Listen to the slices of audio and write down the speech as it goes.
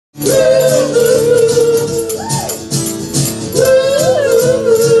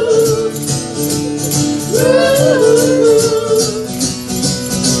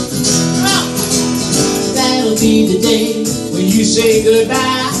That'll be the day when you say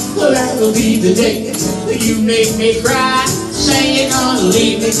goodbye. That'll be the day that you make me cry. Say you're gonna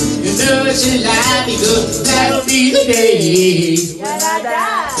leave me, you know it's a lie, because that'll be the day that I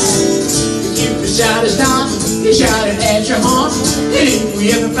die. If the shot is done, you shot it at your heart. And if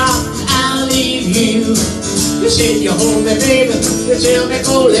we ever promise I'll leave you, you said you hold me, baby, you tell me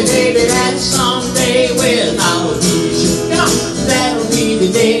coldly, baby, that someday, well, I'll be sure. That'll be the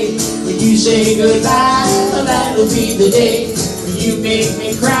day when you say goodbye. That'll be the day when you make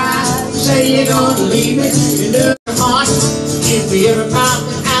me cry. Say you're gonna leave me, you know your heart. If we ever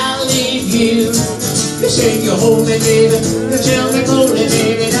promise I'll leave you, you say you hold me, baby, you tell me coldly,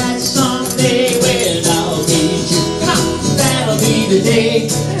 baby, that someday, well, I'll be true. Come on, that'll be the day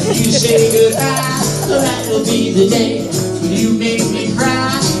you say goodbye. That'll be the day when you make me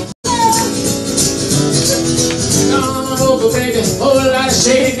cry. Come on over, baby, whole lot of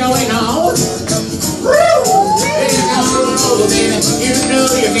shit going on. Baby, come on over, baby, you know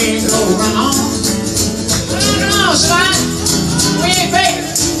you can't go wrong. No, son, we ain't faking.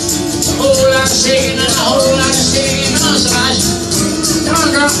 A whole lot of shaking and a whole lot of shaking. No, son, come on,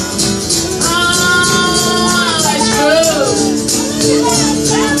 girl. Oh, that's good.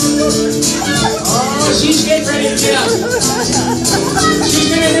 Oh, she's getting ready to get up. She's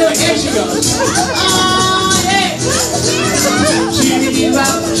gonna do it. Here she goes. Oh, yeah.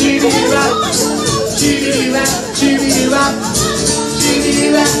 Chibi-doo-bop, chibi-doo-bop, chibi-doo-bop, chibi-doo-bop,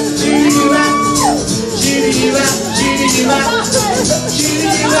 chibi-doo-bop, chibi-doo-bop, chibi-doo-bop, chibi-doo-bop,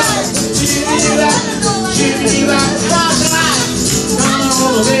 chibi-doo-bop, chibi-doo-bop, chibi-doo-bop. Come on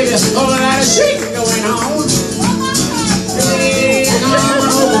over, baby. Whole lot of shaking going on. Hey, come on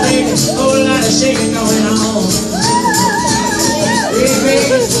over, baby. Whole lot of shaking going on. Hey,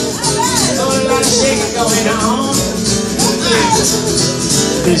 baby. Whole lot of shaking going on.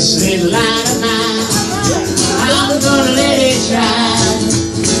 This little light of mine, I'm gonna let it shine.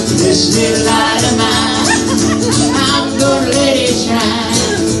 This little light of mine, I'm gonna let it shine.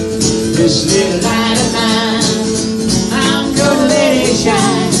 This little light of mine, I'm gonna let it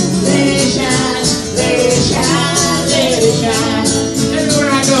shine. Let it shine, let it shine, let it shine.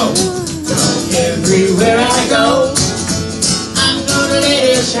 Everywhere I go, everywhere I go, I'm gonna let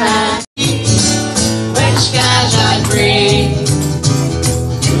it shine. When skies are gray,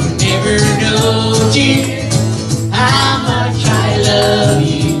 you never know, dear, how much I love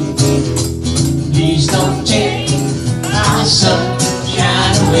you. Please don't take my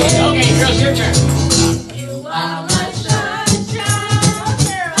sunshine away. Okay, girls, your turn. You are my sunshine,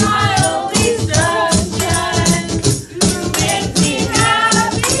 you're my only sunshine. You make me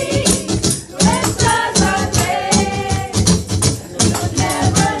happy when stars are gray. You'll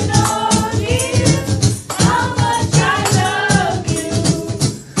never know, dear, how much I love you.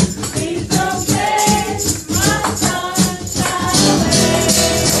 Please don't take my sunshine away.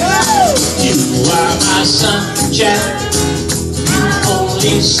 You are my sunshine, my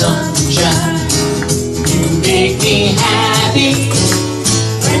only sunshine. You make me happy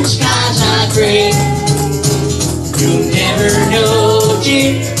when skies are gray. You'll never know,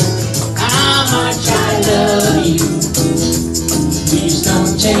 dear, how much I love you. Please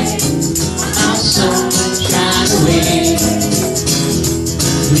don't take my sunshine away.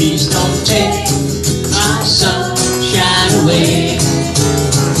 Please don't take my sunshine away.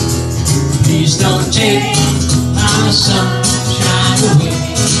 Please don't take my sunshine away.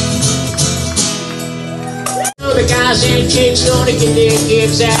 The guys and chicks gonna get their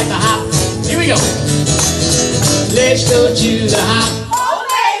kicks at the hop. Here we go. Let's go to the hop. Oh,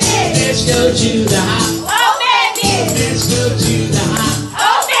 baby. Let's go to the hop. Oh, baby. Let's go to the hop.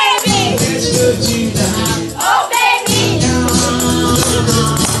 Oh, baby. Let's go to the hop. Oh, baby.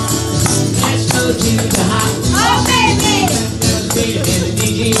 Let's go to the hop. Oh, baby. Baby, and the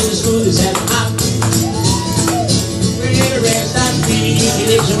DJ is as smooth as that hop. Whenever it starts beating, you can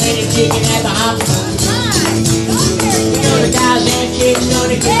live so many chicken at the hop. You know the guys and chicks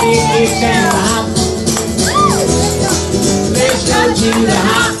gonna get their kicks at the hop. Let's go to the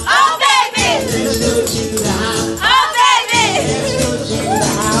hop. Oh, baby. Let's go to the hop. Oh, baby. Let's go to the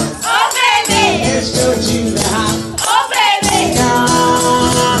hop. Oh, baby. Let's go to the hop. Oh, baby.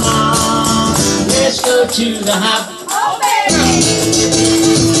 Come on. Let's go to the hop. Oh, baby.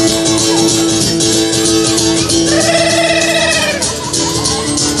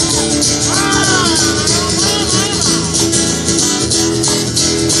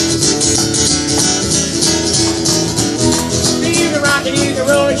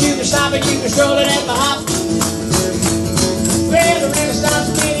 can stop it, you can stroll it at the hop. Well, the river stops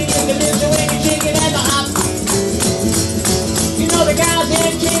spinning, you can lose the way you shake it at the hop. You know the guys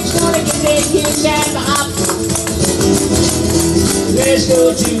and chicks gonna get their kicks at the hop. Let's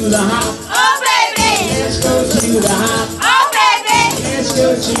go to the hop. Oh, baby. Let's go to the hop. Oh, baby. Let's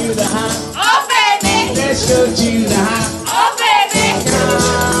go to the hop. Oh, baby. Let's go to the hop. Oh, baby.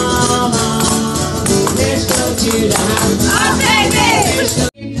 Come on. Let's go to the hop. Oh, baby. Let's go.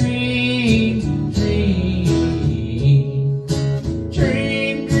 Dream, dream,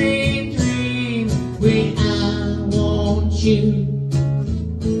 dream, dream, dream. When I want you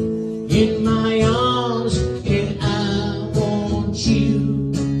in my arms, and I want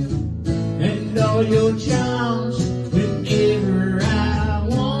you and all your charms. Whenever I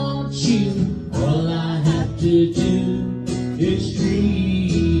want you, all I have to do is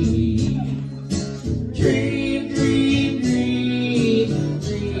dream, dream, dream, dream,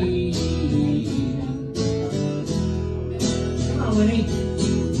 dream. Come on, Winnie.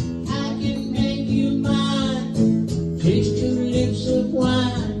 I can make you mine, taste your lips of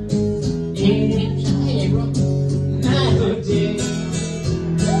wine, anytime, night or day.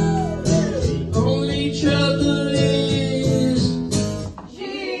 The only trouble is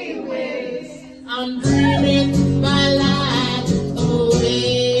I'm dreaming my life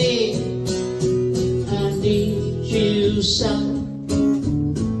away. I need you so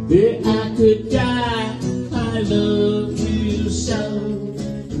that I could die. I love you so,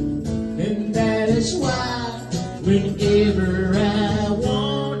 and that is why whenever I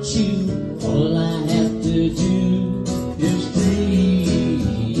want you, all I have to do is dream.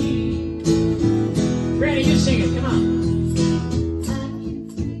 Granny, you sing it, come on.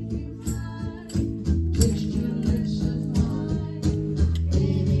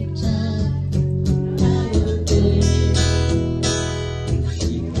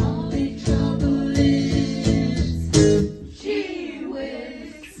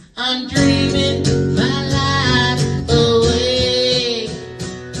 I'm dreaming my life away.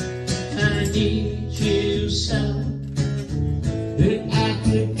 I need you so that I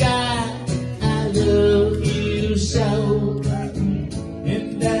could die. I love you so,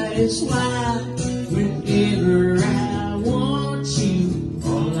 and that is why whenever I want you,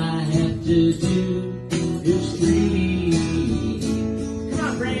 all I have to do is dream. Come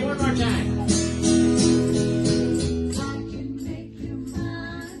on, Brady, one more time.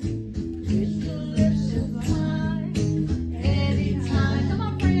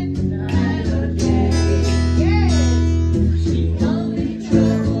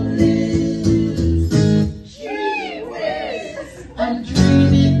 I'm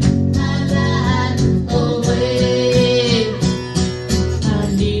dreaming my life away. I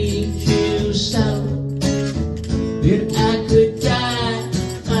need you so that I could die.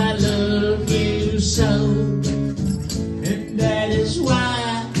 I love you so, and that is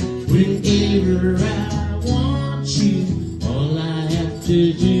why whenever I want you, all I have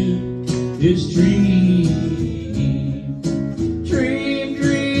to do is dream. Dream,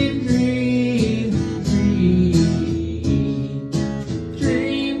 dream, dream, dream.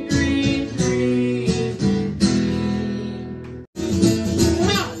 Dream, dream, dream, dream. Come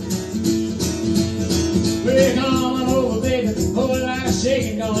on! We're coming over, baby. Whole lot of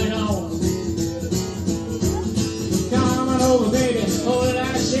shaking going on. Coming over, baby. Whole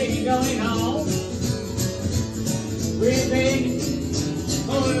lot of shaking going on. We're baby.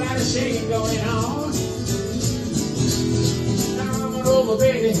 Whole lot of shaking going on. Coming over,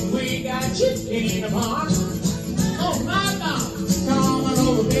 baby. We got chicken in the pond. Oh my God! Coming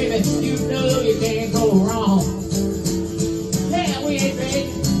over, baby. You know you can't go wrong. Yeah, we ain't big.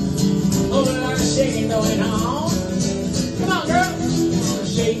 Whole lot of shaking going on. Come on, girl. Come on,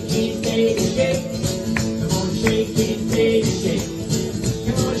 shake it, baby, shake. Come on, shake it, baby, shake.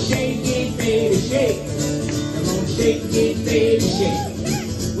 Come on, shake it, baby, shake. Come on, shake it, baby, shake.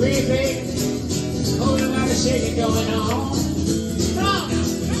 We big. Whole lot of shaking going on. Come on now.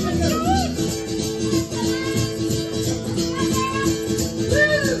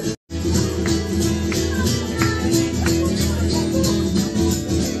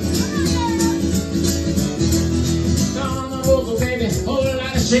 Come over, baby. Whole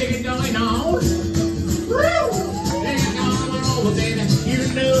lot of shaking going on. Yeah, come over, baby. You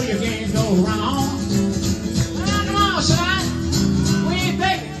know you can't go wrong. Come on, son. We ain't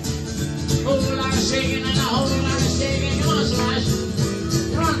begging. Whole lot of shaking and a whole lot of shaking. Come on, son.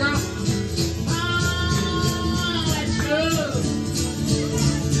 Come on, girl. Oh, that's good.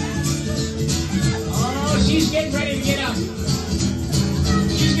 Oh, she's getting ready to get up.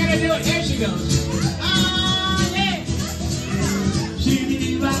 She's gonna do it. There she goes. Oh, yeah. She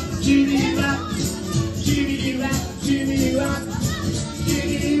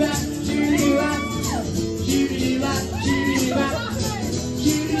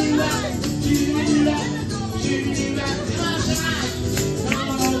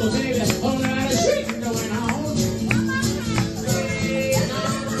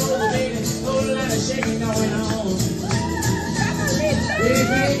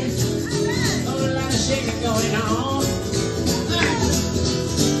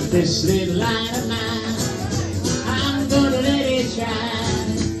This little light of mine, I'm gonna let it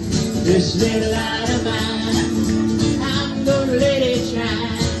shine. This little light of mine, I'm gonna let it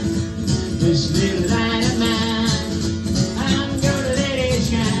shine. This little light of mine, I'm gonna let it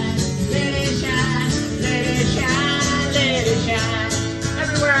shine. Let it shine, let it shine, let it shine.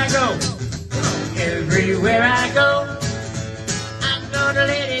 Everywhere I go, everywhere I go, I'm gonna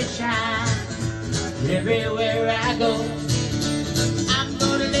let it shine. Everywhere I go, I'm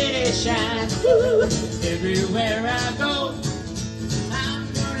gonna let it shine. Woo. Everywhere I go,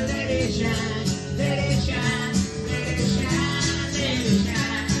 I'm gonna let it shine. Let it shine, let it shine, let it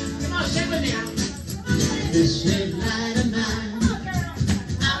shine. Come on, sing with me. This little light of mine,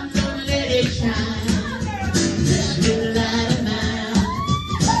 I'm gonna let it shine. This little light of mine,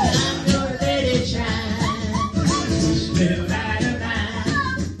 I'm gonna let it shine. This little light of mine,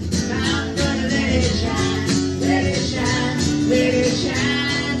 I'm gonna let it shine. Let it shine, let it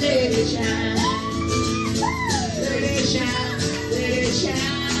shine, let it shine. Let it shine, let it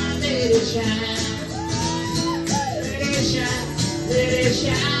shine, let it shine.